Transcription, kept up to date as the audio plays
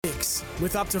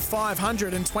with up to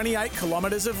 528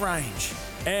 kilometres of range.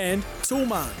 And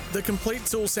Toolmart, the complete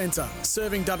tool centre,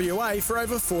 serving WA for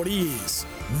over 40 years.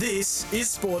 This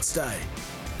is Sports Day.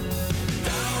 Don't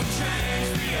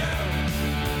change for you.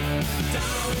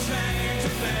 Don't change a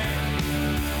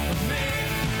thing for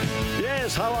me.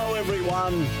 Yes, hello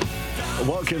everyone.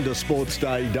 Welcome to Sports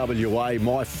Day WA,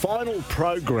 my final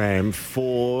program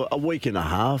for a week and a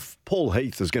half. Paul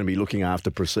Heath is going to be looking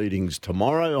after proceedings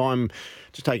tomorrow. I'm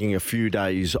just taking a few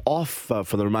days off for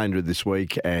the remainder of this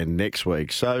week and next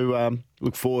week. So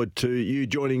look forward to you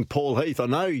joining Paul Heath. I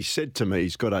know he said to me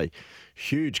he's got a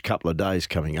huge couple of days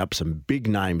coming up, some big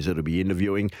names that he'll be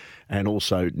interviewing, and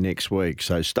also next week.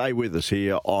 So stay with us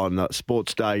here on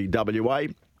Sports Day WA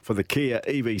for the Kia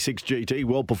EV6 GT,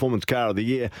 World Performance Car of the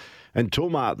Year, and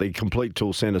Toolmart, the complete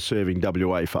tool centre serving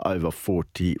WA for over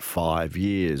 45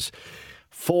 years.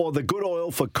 For the good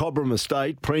oil for Cobram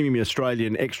Estate, premium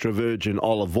Australian extra virgin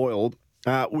olive oil,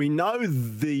 we know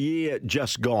the year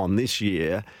just gone, this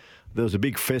year, there was a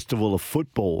big festival of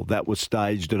football that was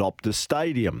staged at Optus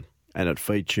Stadium, and it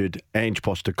featured Ange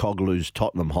Postecoglou's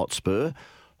Tottenham Hotspur,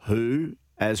 who,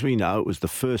 as we know, it was the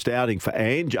first outing for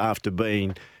Ange after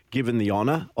being given the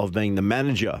honour of being the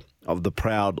manager of the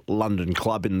proud London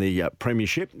club in the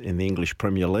Premiership, in the English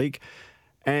Premier League,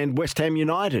 and West Ham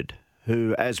United,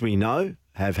 who, as we know,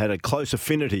 have had a close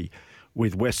affinity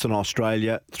with Western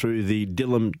Australia through the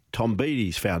Dylan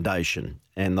Tombides Foundation,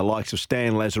 and the likes of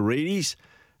Stan Lazaridis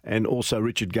and also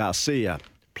Richard Garcia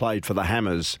played for the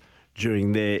Hammers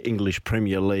during their English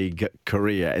Premier League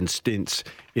career and stints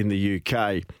in the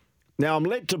UK. Now, I'm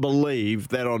led to believe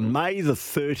that on May the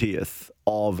 30th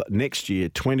of next year,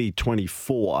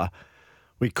 2024,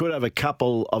 we could have a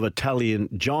couple of Italian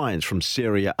giants from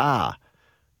Serie A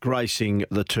gracing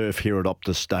the turf here at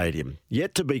Optus Stadium.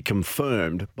 Yet to be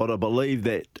confirmed, but I believe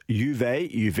that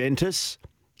Juventus,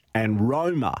 and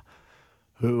Roma,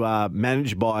 who are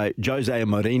managed by Jose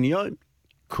Mourinho,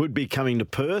 could be coming to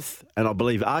Perth, and I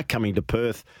believe are coming to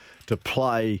Perth to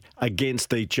play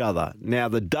against each other. Now,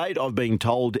 the date I've been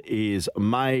told is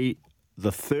May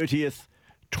the 30th,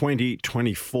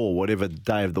 2024, whatever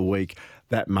day of the week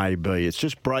that may be. It's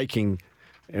just breaking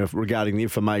regarding the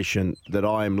information that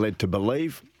I am led to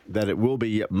believe that it will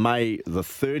be May the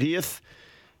 30th.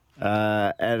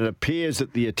 And it appears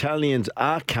that the Italians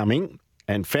are coming,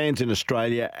 and fans in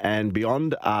Australia and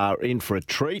beyond are in for a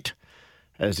treat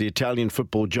as the Italian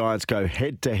football giants go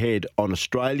head-to-head on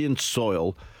Australian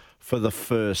soil for the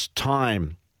first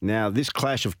time. Now, this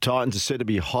clash of titans is said to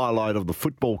be a highlight of the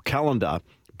football calendar,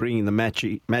 bringing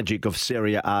the magic of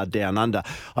Serie A down under.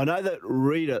 I know that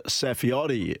Rita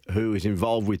Saffioti, who is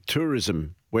involved with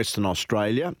Tourism Western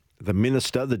Australia, the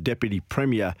Minister, the Deputy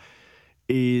Premier,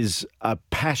 is a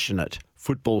passionate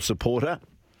football supporter.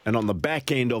 And on the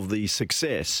back end of the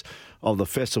success of the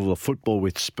Festival of Football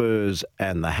with Spurs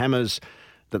and the Hammers,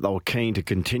 that they were keen to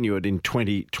continue it in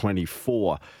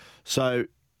 2024. So,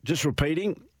 just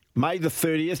repeating, May the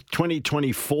 30th,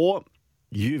 2024,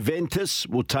 Juventus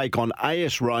will take on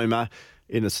AS Roma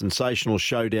in a sensational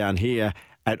showdown here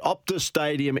at Optus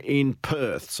Stadium in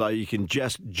Perth. So you can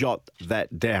just jot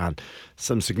that down.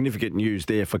 Some significant news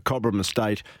there for Cobram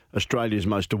Estate, Australia's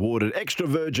most awarded extra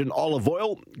virgin olive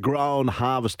oil, grown,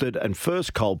 harvested and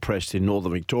first cold pressed in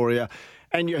Northern Victoria.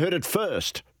 And you heard it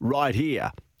first right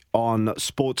here on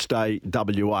Sports Day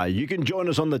WA. You can join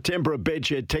us on the Tempera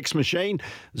Bedshed text machine,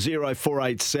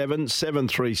 0487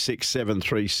 736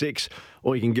 736,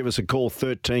 or you can give us a call,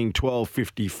 13 12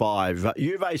 55.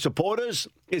 Juve supporters,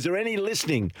 is there any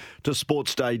listening to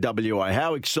Sports Day WA?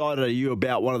 How excited are you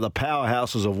about one of the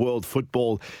powerhouses of world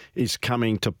football is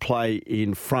coming to play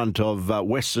in front of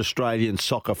West Australian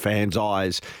soccer fans'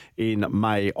 eyes in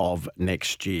May of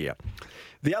next year?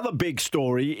 The other big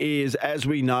story is, as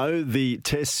we know, the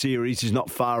Test series is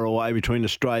not far away between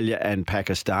Australia and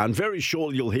Pakistan. Very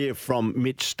shortly you'll hear from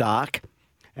Mitch Starc.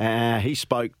 He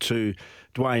spoke to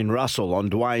Dwayne Russell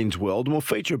on Dwayne's World, and we'll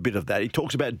feature a bit of that. He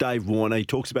talks about Dave Warner, he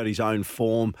talks about his own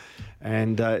form,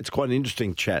 and it's quite an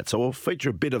interesting chat. So we'll feature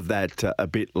a bit of that a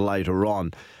bit later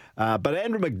on. But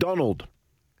Andrew McDonald,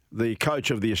 the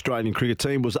coach of the Australian cricket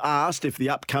team, was asked if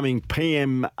the upcoming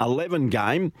PM11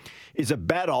 game is a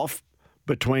bat-off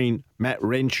between Matt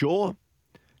Renshaw,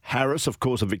 Harris, of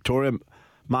course, of Victoria,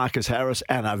 Marcus Harris,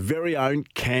 and our very own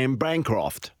Cam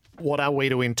Bancroft. What are we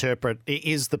to interpret?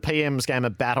 Is the PM's game a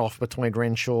bat-off between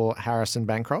Renshaw, Harris and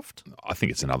Bancroft? I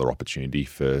think it's another opportunity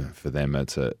for them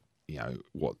to,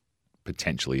 what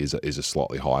potentially is a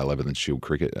slightly higher level than Shield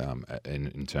cricket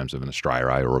in terms of an Australia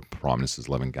A or a Prime Minister's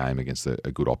 11 game against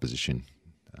a good opposition.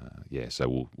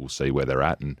 So we'll see where they're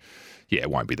at, and it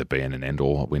won't be the be and end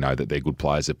all. We know that they're good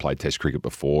players that played Test cricket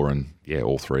before, and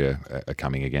all three are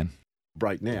coming again.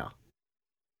 Break now.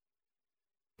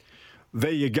 There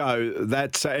you go.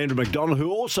 That's Andrew McDonald,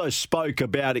 who also spoke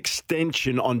about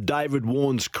extension on David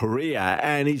Warner's career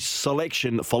and his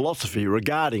selection philosophy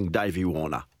regarding Davey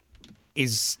Warner.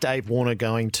 Is Dave Warner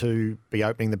going to be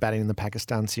opening the batting in the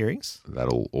Pakistan series?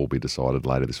 That'll all be decided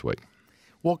later this week.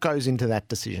 What goes into that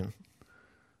decision?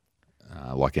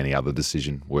 Like any other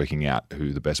decision, working out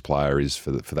who the best player is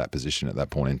for that position at that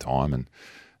point in time. And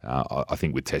I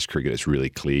think with Test cricket, it's really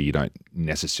clear you don't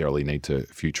necessarily need to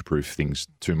future-proof things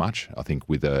too much. I think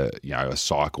with a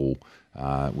cycle,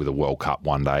 with a World Cup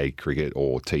one-day cricket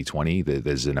or T20,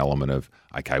 there's an element of,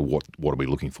 okay, what are we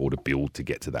looking for to build to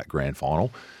get to that grand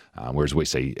final? Whereas we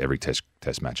see every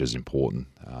test match as important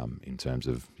in terms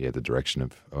of the direction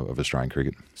of Australian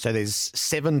cricket. So there's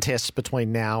 7 tests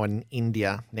between now and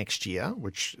India next year,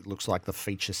 which looks like the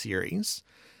feature series.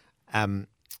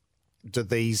 Do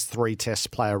these 3 tests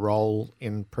play a role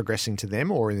in progressing to them,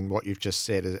 or in what you've just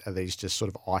said, are these just sort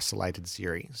of isolated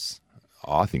series?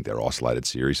 I think they're isolated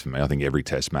series for me. I think every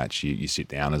test match you sit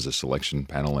down as a selection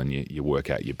panel and you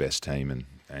work out your best team and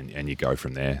you go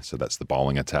from there. So that's the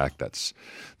bowling attack, that's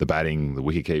the batting, the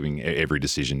wicket keeping. Every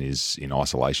decision is in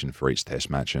isolation for each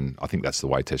test match, and I think that's the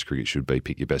way Test cricket should be.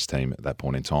 Pick your best team at that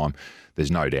point in time.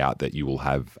 There's no doubt that you will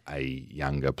have a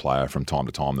younger player from time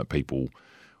to time that people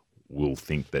will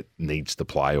think that needs to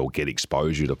play or get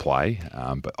exposure to play,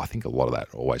 but I think a lot of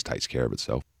that always takes care of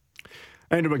itself.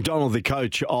 Andrew McDonald, the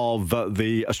coach of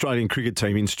the Australian cricket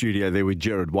team, in studio there with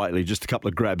Gerard Whateley. Just a couple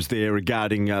of grabs there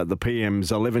regarding the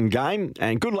PM's 11 game.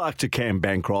 And good luck to Cam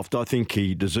Bancroft. I think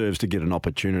he deserves to get an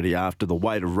opportunity after the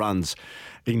weight of runs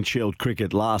in Shield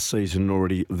cricket last season,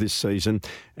 already this season.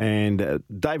 And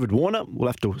David Warner, we'll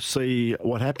have to see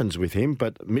what happens with him.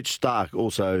 But Mitch Starc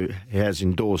also has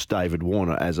endorsed David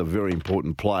Warner as a very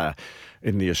important player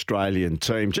in the Australian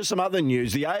team. Just some other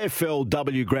news. The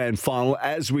AFLW Grand Final,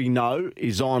 as we know,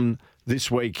 is on this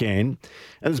weekend.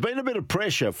 And there's been a bit of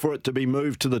pressure for it to be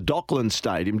moved to the Docklands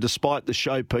Stadium, despite the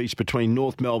showpiece between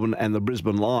North Melbourne and the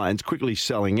Brisbane Lions quickly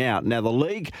selling out. Now, the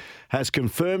league has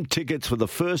confirmed tickets for the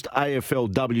first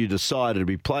AFLW decider to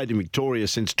be played in Victoria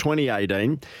since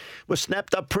 2018 were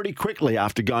snapped up pretty quickly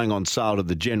after going on sale to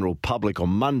the general public on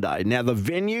Monday. Now, the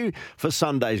venue for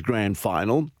Sunday's grand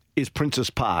final is Princes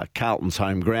Park, Carlton's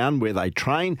home ground, where they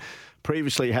train.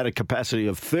 Previously had a capacity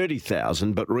of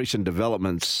 30,000, but recent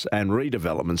developments and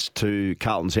redevelopments to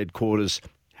Carlton's headquarters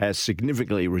has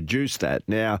significantly reduced that.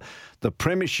 Now, the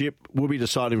premiership will be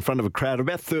decided in front of a crowd of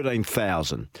about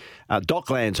 13,000.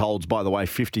 Docklands holds, by the way,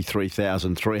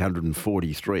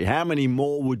 53,343. How many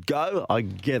more would go? I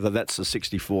gather that's a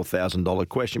 $64,000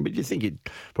 question, but you think you'd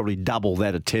probably double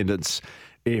that attendance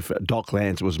if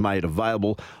Docklands was made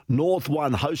available. North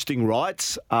won hosting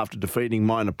rights after defeating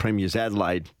minor premiers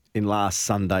Adelaide in last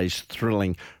Sunday's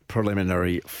thrilling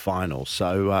preliminary final.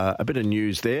 So a bit of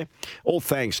news there. All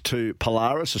thanks to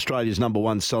Polaris, Australia's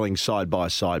 #1 selling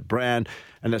side-by-side brand.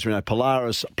 And as we know,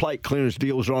 Polaris plate clearance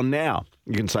deals are on now.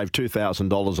 You can save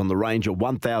 $2,000 on the Ranger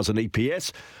 1000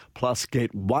 EPS, plus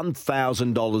get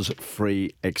 $1,000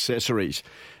 free accessories.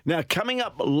 Now, coming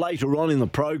up later on in the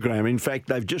program, in fact,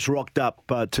 they've just rocked up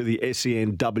to the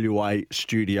SEN WA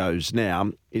studios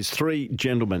now, is 3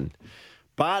 gentlemen.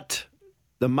 But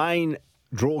the main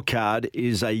draw card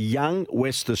is a young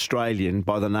West Australian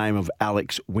by the name of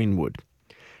Alex Winwood.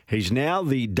 He's now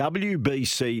the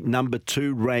WBC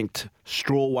 #2 ranked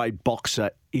strawweight boxer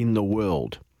in the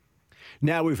world.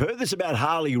 Now, we've heard this about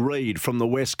Harley Reid from the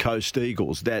West Coast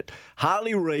Eagles, that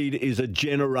Harley Reid is a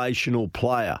generational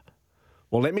player.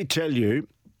 Well, let me tell you,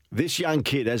 this young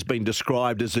kid has been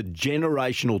described as a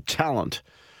generational talent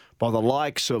by the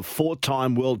likes of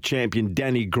 4-time world champion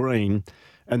Danny Green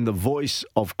and the voice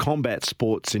of combat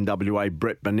sports in WA,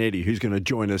 Brett Bonetti, who's going to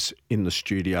join us in the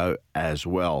studio as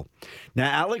well.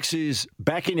 Now, Alex is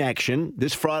back in action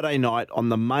this Friday night on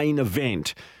the main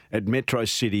event at Metro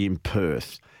City in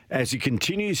Perth as he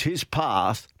continues his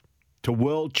path to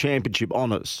World Championship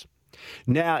honours.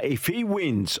 Now, if he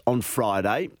wins on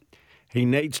Friday, he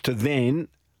needs to then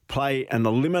play an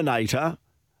eliminator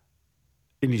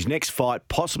in his next fight,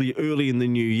 possibly early in the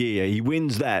new year. He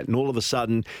wins that, and all of a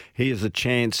sudden, he has a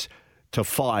chance to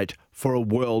fight for a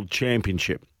world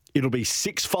championship. It'll be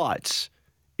 6 fights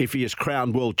if he is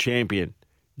crowned world champion.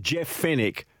 Jeff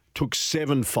Fenech took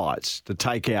 7 fights to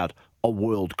take out a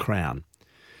world crown.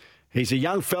 He's a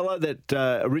young fella that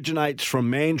originates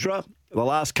from Mandurah. The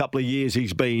last couple of years,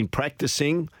 he's been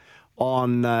practicing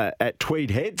at Tweed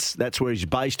Heads. That's where he's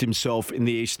based himself in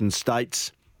the eastern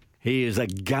states. He is a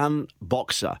gun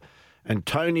boxer. And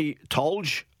Tony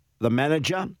Tolge, the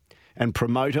manager and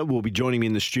promoter, will be joining me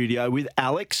in the studio with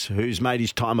Alex, who's made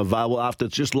his time available after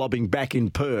just lobbing back in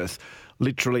Perth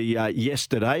literally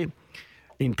yesterday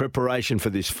in preparation for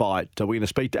this fight. We're going to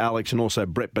speak to Alex, and also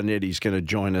Brett Bonetti is going to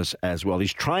join us as well.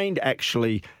 He's trained,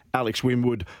 actually, Alex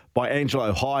Winwood, by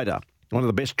Angelo Hyder, one of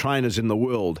the best trainers in the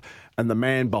world and the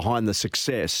man behind the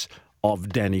success of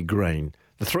Danny Green.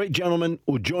 The three gentlemen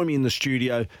will join me in the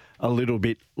studio a little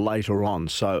bit later on,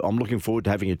 so I'm looking forward to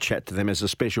having a chat to them as a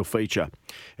special feature.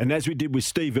 And as we did with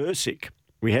Steve Ersic,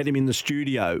 we had him in the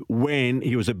studio when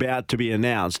he was about to be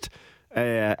announced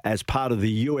as part of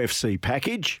the UFC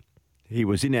package. He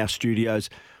was in our studios.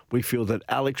 We feel that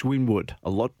Alex Winwood, a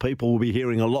lot of people will be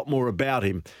hearing a lot more about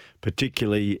him,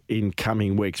 particularly in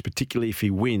coming weeks, particularly if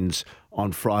he wins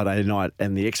on Friday night,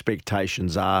 and the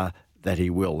expectations are that he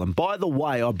will. And by the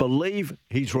way, I believe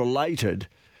he's related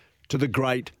to the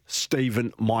great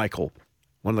Stephen Michael,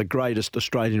 one of the greatest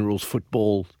Australian rules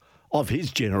football of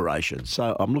his generation.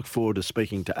 So I'm looking forward to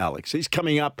speaking to Alex. He's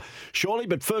coming up shortly,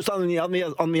 but first on the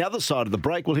other side of the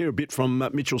break, we'll hear a bit from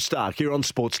Mitchell Starc here on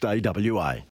Sports Day WA.